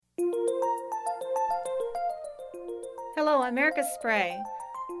Hello, America's Sprey.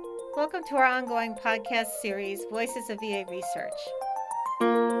 Welcome to our ongoing podcast series, Voices of VA Research.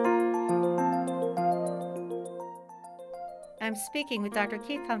 I'm speaking with Dr.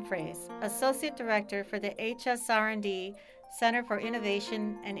 Keith Humphreys, Associate Director for the HSR&D Center for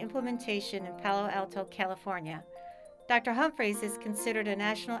Innovation and Implementation in Palo Alto, California. Dr. Humphreys is considered a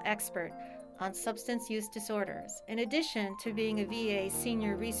national expert on substance use disorders. In addition to being a VA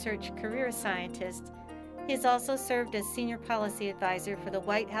Senior Research Career Scientist, he has also served as Senior Policy Advisor for the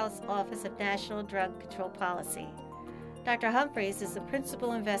White House Office of National Drug Control Policy. Dr. Humphreys is the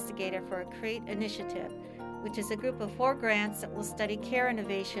Principal Investigator for a CREATE initiative, which is a group of 4 grants that will study care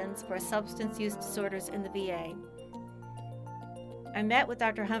innovations for substance use disorders in the VA. I met with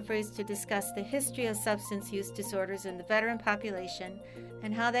Dr. Humphreys to discuss the history of substance use disorders in the veteran population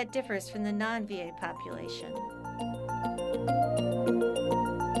and how that differs from the non-VA population.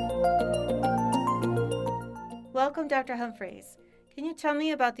 Welcome, Dr. Humphreys. Can you tell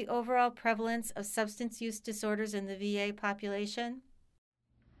me about the overall prevalence of substance use disorders in the VA population?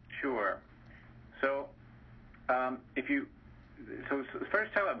 Sure. So,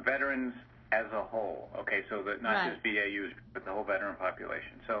 first talk about veterans as a whole. Okay, so that not just VA users, but the whole veteran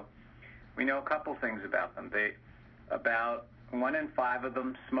population. So, we know a couple things about them. About 1 in 5 of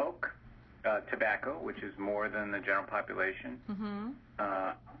them smoke tobacco, which is more than the general population.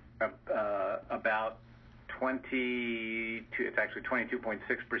 About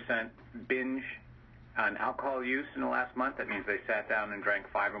 22.6% binge on alcohol use in the last month. That means they sat down and drank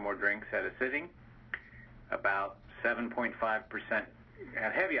 5 or more drinks at a sitting. About 7.5%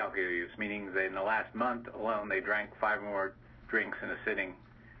 have heavy alcohol use, meaning that in the last month alone they drank 5 or more drinks in a sitting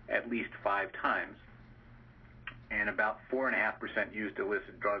at least 5 times. And about 4.5% used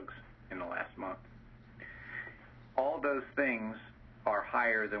illicit drugs in the last month. All those things are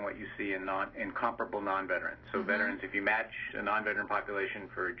higher than what you see in comparable non-veterans. So veterans, if you match a non-veteran population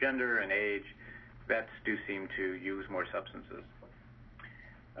for gender and age, vets do seem to use more substances.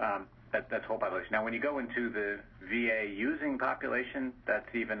 That's whole population. Now, when you go into the VA using population,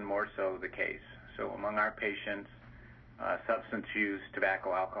 that's even more so the case. So among our patients, substance use,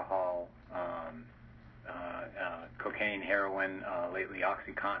 tobacco, alcohol, cocaine, heroin, lately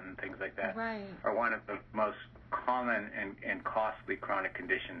OxyContin, things like that, are one of the most common and costly chronic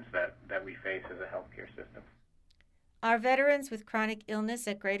conditions that we face as a healthcare system. Are veterans with chronic illness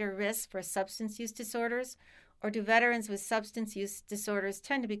at greater risk for substance use disorders, or do veterans with substance use disorders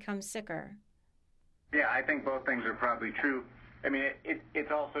tend to become sicker? Yeah, I think both things are probably true. I mean,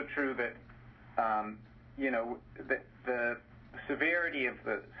 it's also true that, the severity of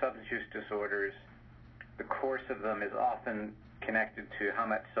the substance use disorders, the course of them is often connected to how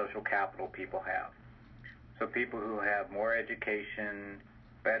much social capital people have. So people who have more education,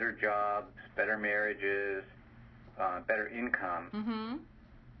 better jobs, better marriages, better income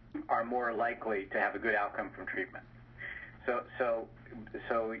are more likely to have a good outcome from treatment. So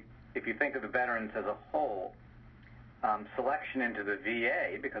if you think of the veterans as a whole, selection into the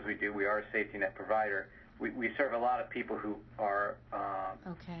VA, because we are a safety net provider, we serve a lot of people who are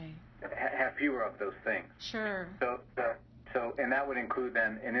have fewer of those things. Sure. So, and that would include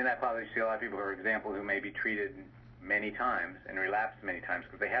then, and in that population, you see a lot of people, for example, who may be treated many times and relapsed many times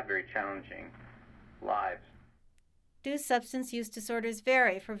because they have very challenging lives. Do substance use disorders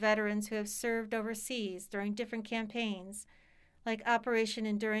vary for veterans who have served overseas during different campaigns, like Operation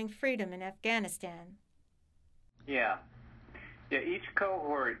Enduring Freedom in Afghanistan? Yeah, each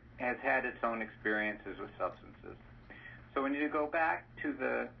cohort has had its own experiences with substances. So when you go back to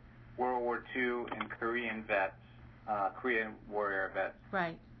the World War II and Korean vets, Korean warrior vets,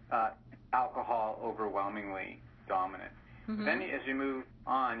 alcohol overwhelmingly dominant. Then as you move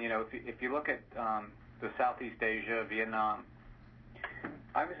on, if you look at the Southeast Asia, Vietnam,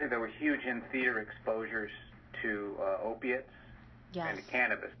 obviously there were huge in-theater exposures to opiates and to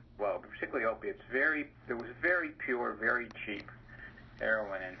cannabis as well, but particularly opiates. There was very pure, very cheap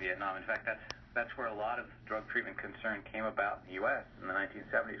heroin in Vietnam. In fact, that's where a lot of drug treatment concern came about in the U.S. in the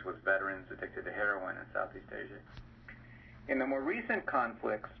 1970s, was veterans addicted to heroin in Southeast Asia. In the more recent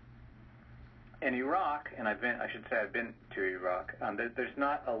conflicts in Iraq, and I've been to Iraq, there's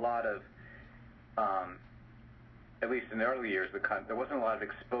not a lot of, at least in the early years, there wasn't a lot of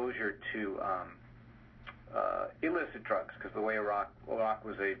exposure to illicit drugs, because the way Iraq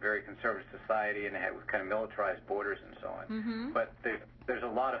was a very conservative society and it had kind of militarized borders and so on. But there's a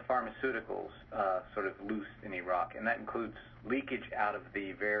lot of pharmaceuticals sort of loose in Iraq, and that includes leakage out of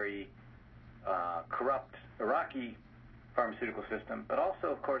the very corrupt Iraqi pharmaceutical system, but also,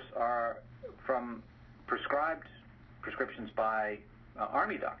 of course, are from prescriptions by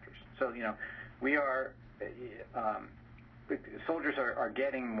Army doctors. So, we are soldiers are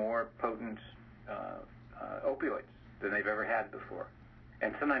getting more potent opioids than they've ever had before.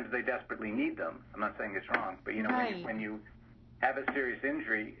 And sometimes they desperately need them. I'm not saying it's wrong, but Right. when you have a serious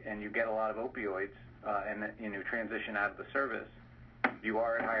injury and you get a lot of opioids and then transition out of the service, you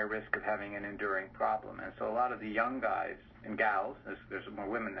are at higher risk of having an enduring problem. And so a lot of the young guys and gals, there's more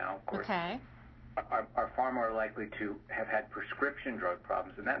women now, of course, Okay. are far more likely to have had prescription drug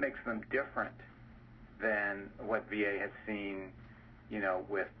problems, and that makes them different than what VA has seen,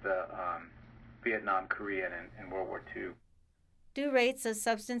 with the Vietnam, Korean, and World War II. Do rates of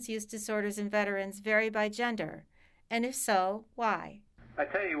substance use disorders in veterans vary by gender? And if so, why? I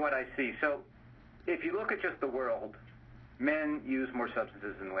tell you what I see. So if you look at just the world, men use more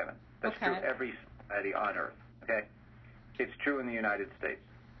substances than women. That's Okay. true every society on Earth, okay? It's true in the United States.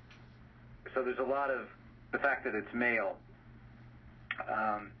 So there's a lot of the fact that it's male.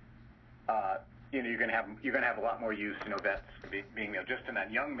 You're going to have a lot more use, vets being male, just in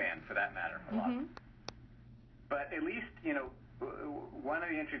that young man, for that matter, a lot. But at least, one of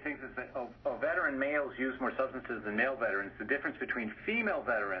the interesting things is that veteran males use more substances than male veterans. The difference between female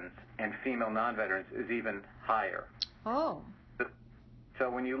veterans and female non-veterans is even higher. Oh. So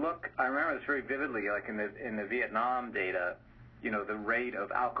when you look, I remember this very vividly, like in the Vietnam data, the rate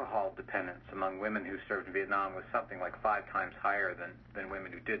of alcohol dependence among women who served in Vietnam was something like 5 times higher than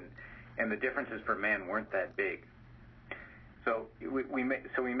women who didn't. And the differences for men weren't that big. So we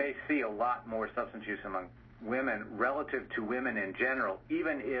may see a lot more substance use among women relative to women in general,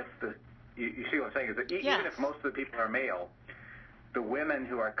 even if you see what I'm saying, is that even if most of the people are male, the women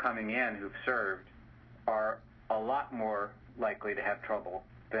who are coming in who've served are a lot more likely to have trouble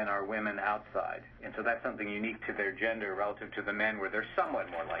than are women outside. And so that's something unique to their gender relative to the men, where they're somewhat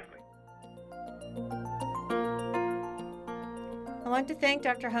more likely. I want to thank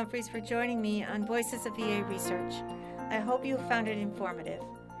Dr. Humphreys for joining me on Voices of VA Research. I hope you found it informative.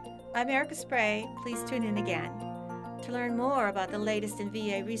 I'm Erica Sprey. Please tune in again. To learn more about the latest in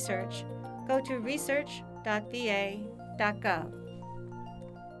VA research, go to research.va.gov.